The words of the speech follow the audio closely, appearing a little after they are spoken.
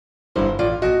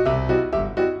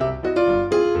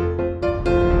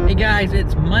Guys,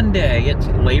 it's Monday. It's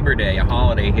Labor Day, a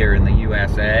holiday here in the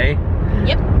USA.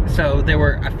 Yep. So there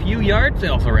were a few yard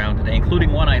sales around today,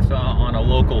 including one I saw on a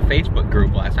local Facebook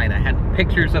group last night. I had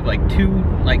pictures of like two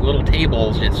little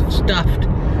tables just stuffed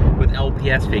with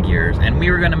LPS figures, and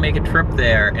we were gonna make a trip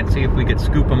there and see if we could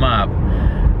scoop them up.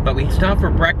 But we stopped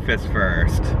for breakfast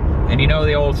first. And you know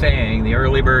the old saying, the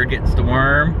early bird gets the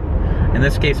worm? In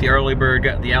this case, the early bird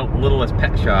got the littlest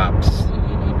pet shops.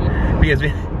 Because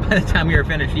by the time we were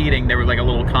finished eating, there was like a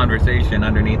little conversation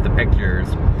underneath the pictures,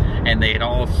 and they had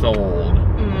all sold.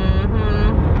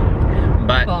 Mm-hmm.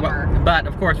 But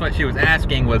of course, what she was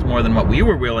asking was more than what we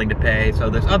were willing to pay.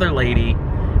 So this other lady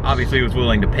obviously was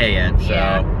willing to pay it. So,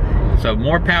 yeah. So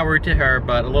more power to her,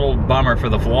 but a little bummer for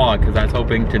the vlog because I was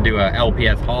hoping to do a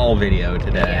LPS haul video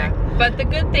today. Yeah. But the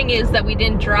good thing is that we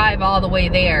didn't drive all the way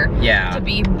there. Yeah. To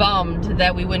be bummed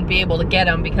that we wouldn't be able to get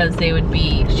them because they would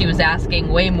be, she was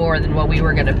asking way more than what we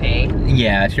were gonna pay.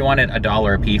 Yeah, she wanted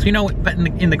 $1 a piece. You know, but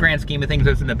in the grand scheme of things,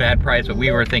 this isn't a bad price, but we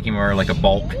were thinking more like a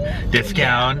bulk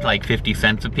discount, yeah. Like 50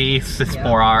 cents a piece. It's yep.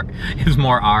 more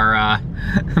our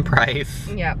price.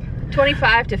 Yep.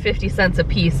 25 to 50 cents a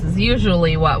piece is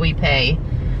usually what we pay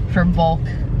for bulk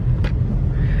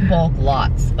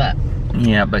lots, but.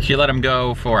 Yeah, but she let them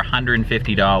go for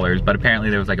 $150, but apparently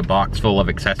there was like a box full of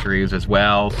accessories as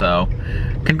well, so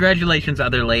congratulations,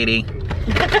 other lady.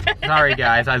 Sorry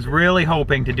guys, I was really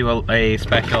hoping to do a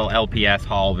special LPS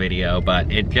haul video,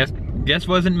 but it just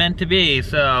wasn't meant to be,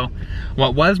 so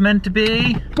what was meant to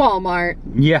be? Walmart.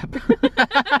 Yep.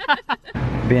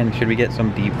 Ben, should we get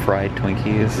some deep fried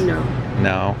Twinkies? No.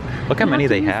 No? Look how many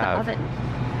they have. The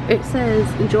it says,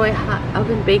 enjoy hot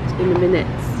oven baked in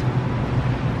minutes.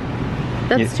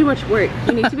 That's too much work.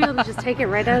 You need to be able to just take it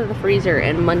right out of the freezer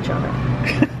and munch on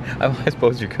it. I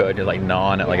suppose you could. You're like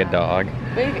gnawing it like a dog.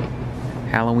 Maybe.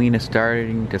 Halloween is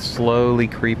starting to slowly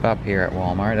creep up here at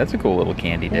Walmart. That's a cool little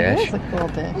candy dish. It is a cool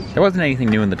dish. There wasn't anything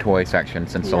new in the toy section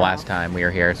since the last time we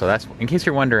were here, so that's, in case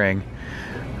you're wondering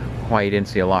why you didn't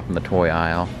see a lot from the toy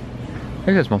aisle.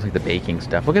 There's just mostly the baking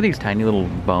stuff. Look at these tiny little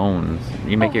bones.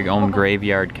 You make your own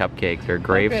graveyard cupcakes. They're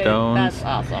gravestones. That's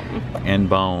awesome. And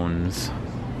bones.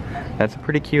 That's a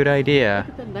pretty cute idea.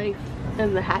 Look at the knife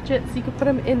and the hatchet so you can put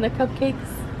them in the cupcakes.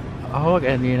 Oh,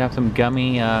 and you have some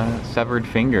gummy severed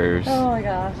fingers. Oh my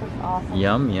gosh, that's awesome.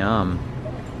 Yum, yum.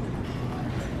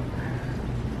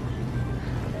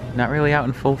 Not really out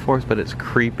in full force, but it's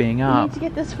creeping up. You need to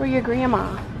get this for your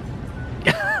grandma.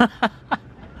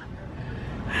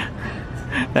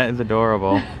 That is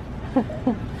adorable.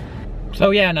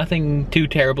 So yeah, nothing too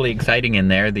terribly exciting in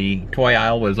there. The toy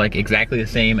aisle was like exactly the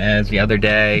same as the other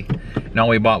day, and all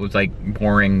we bought was like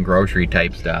boring grocery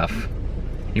type stuff.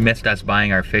 You missed us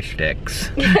buying our fish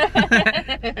sticks.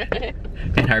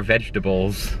 And our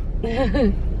vegetables.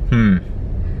 I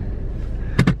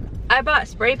bought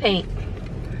spray paint.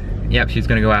 Yep, she's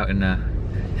gonna go out and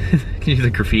she's a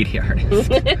graffiti artist.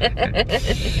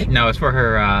 No, it's for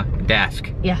her desk.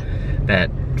 Yeah.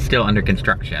 That's still under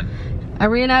construction. I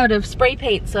ran out of spray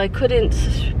paint, so I couldn't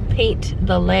paint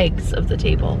the legs of the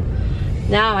table.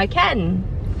 Now I can,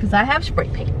 because I have spray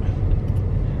paint.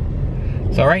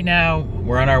 So right now,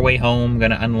 we're on our way home,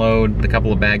 gonna unload the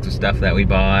couple of bags of stuff that we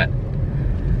bought.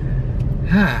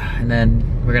 And then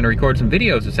we're gonna record some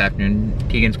videos this afternoon.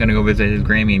 Teagan's gonna go visit his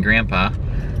Grammy and Grandpa.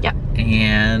 Yep.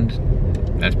 And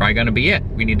that's probably gonna be it.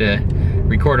 We need to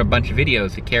record a bunch of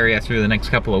videos to carry us through the next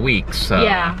couple of weeks. So.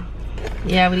 Yeah.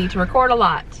 Yeah, we need to record a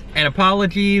lot. And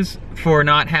apologies for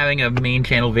not having a main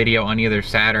channel video on either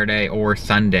Saturday or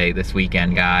Sunday this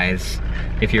weekend, guys.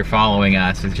 If you're following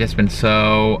us, it's just been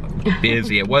so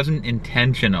busy. It wasn't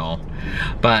intentional,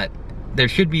 but there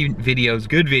should be videos,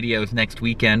 good videos next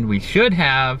weekend. We should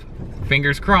have,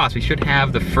 fingers crossed, we should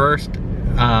have the first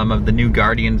of the new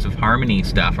Guardians of Harmony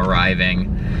stuff arriving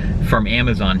from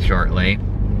Amazon shortly.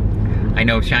 I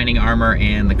know Shining Armor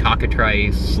and the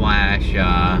Cockatrice slash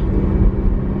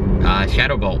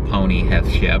Shadowbolt pony have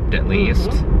shipped at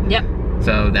least. Yep.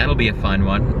 So that'll be a fun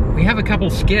one. We have a couple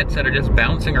skits that are just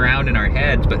bouncing around in our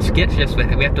heads, but skits just,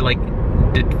 we have to like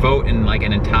devote in like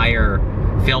an entire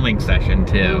filming session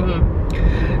too.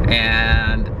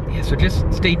 And yeah, so just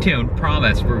stay tuned.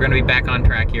 Promise, we're gonna be back on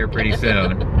track here pretty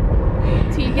soon.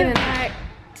 Teagan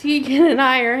and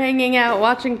I are hanging out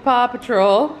watching Paw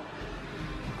Patrol.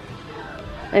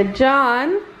 And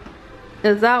John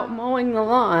is out mowing the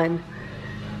lawn.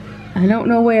 I don't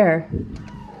know where.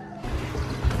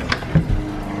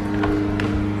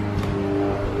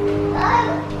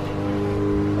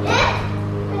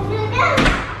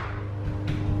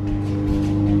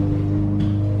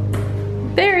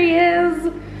 There he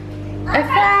is! I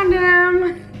found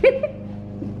him!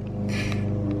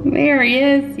 There he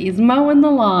is. He's mowing the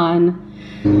lawn.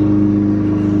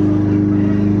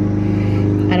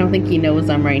 I don't think he knows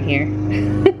I'm right here.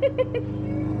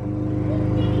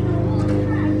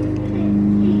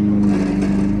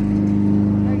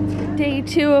 Day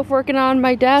 2 of working on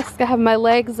my desk. I have my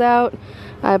legs out.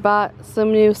 I bought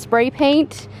some new spray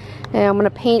paint and I'm gonna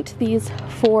paint these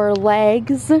 4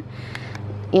 legs,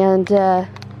 and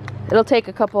it'll take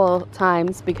a couple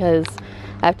times because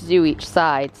I have to do each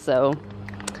side, so,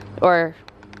 or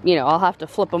you know, I'll have to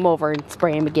flip them over and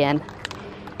spray them again.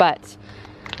 But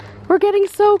we're getting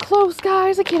so close,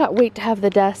 guys. I cannot wait to have the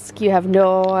desk. You have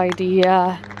no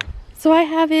idea. So I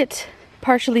have it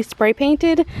partially spray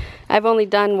painted. I've only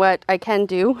done what I can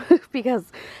do because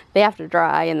they have to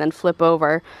dry and then flip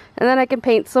over. And then I can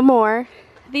paint some more.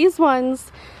 These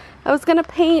ones, I was gonna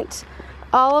paint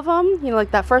all of them. You know,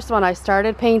 like that first one I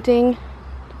started painting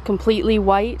completely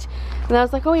white. And I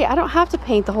was like, oh yeah, I don't have to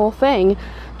paint the whole thing.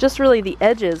 Just really the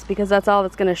edges, because that's all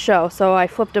that's gonna show. So I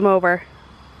flipped them over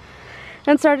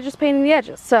and started just painting the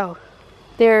edges. So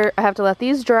there, I have to let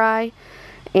these dry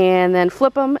and then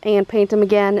flip them and paint them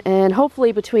again, and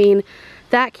hopefully between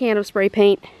that can of spray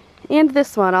paint and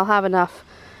this one I'll have enough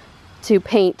to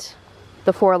paint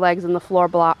the 4 legs and the 4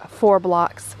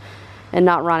 blocks and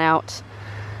not run out.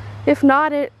 If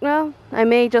not, well, I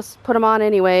may just put them on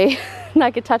anyway and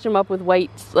I could touch them up with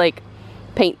white, like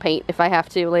paint if I have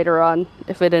to later on,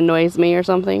 if it annoys me or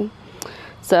something.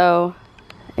 So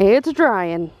it's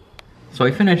drying. So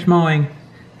I finished mowing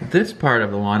this part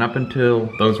of the lawn up until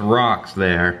those rocks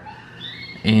there,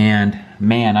 and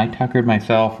man, I tuckered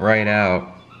myself right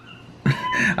out.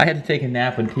 I had to take a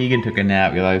nap when Teagan took a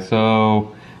nap, guys.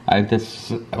 So I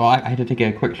had to take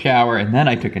a quick shower and then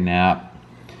I took a nap.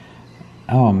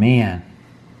 Oh man,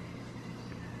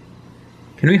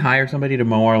 can we hire somebody to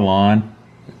mow our lawn?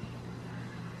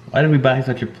 Why did we buy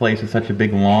such a place with such a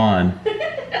big lawn?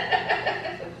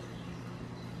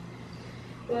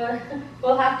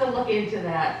 We'll have to look into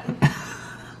that.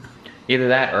 Either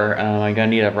that or I'm gonna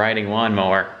need a riding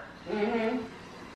lawnmower. Mm-hmm.